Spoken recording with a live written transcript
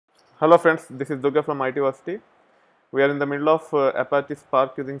Hello friends, this is Durga from IT Varsity. We are in the middle of Apache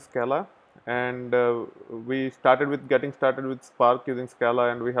Spark using Scala, and we started with getting started with Spark using Scala,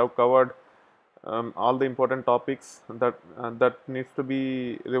 and we have covered all the important topics that needs to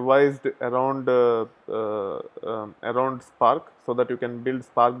be revised around Spark, so that you can build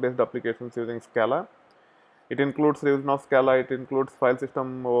Spark based applications using Scala. It includes revision of Scala, it includes file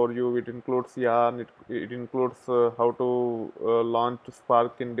system overview, it includes yarn, it includes how to launch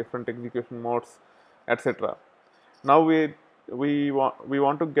Spark in different execution modes, etc. Now we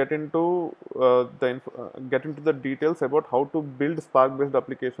want to get into get into the details about how to build Spark based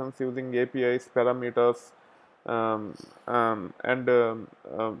applications using APIs, parameters, um, and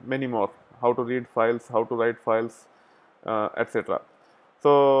many more. How to read files, how to write files, etc.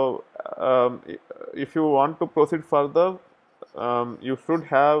 So if you want to proceed further, you should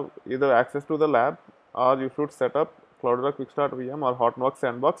have either access to the lab, or you should set up Cloudera Quickstart VM or Hotworks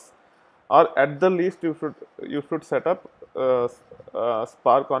Sandbox, or at the least you should set up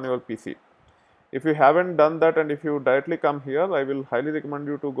Spark on your PC. If you haven't done that, and if you directly come here, I will highly recommend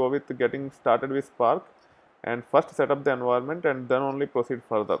you to go with getting started with Spark and first set up the environment and then only proceed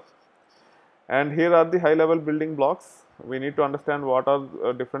further. And here are the high level building blocks. We need to understand what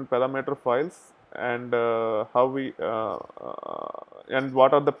are different parameter files, and how we and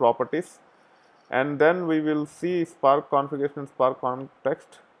what are the properties, and then we will see Spark configuration and Spark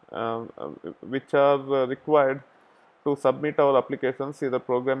context, which are required to submit our applications either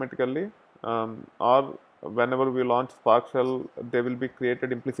programmatically, or whenever we launch Spark Shell, they will be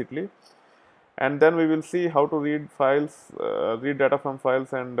created implicitly. And then we will see how to read files, read data from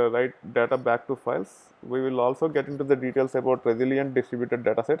files, and write data back to files. We will also get into the details about resilient distributed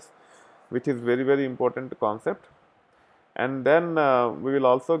datasets, which is very important concept. And then we will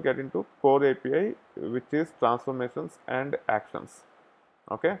also get into core API, which is transformations and actions.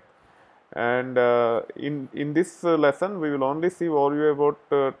 Okay. And in this lesson, we will only see overview about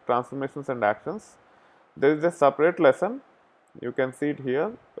transformations and actions. There is a separate lesson, you can see it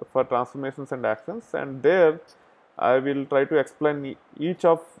here, for transformations and actions, and there I will try to explain each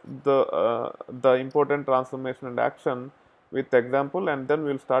of the important transformation and action with example, and then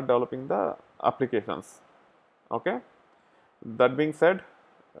we will start developing the applications. Okay. That being said,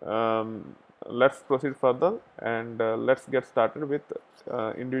 let's proceed further, and let's get started with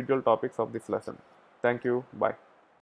individual topics of this lesson. Thank you. Bye.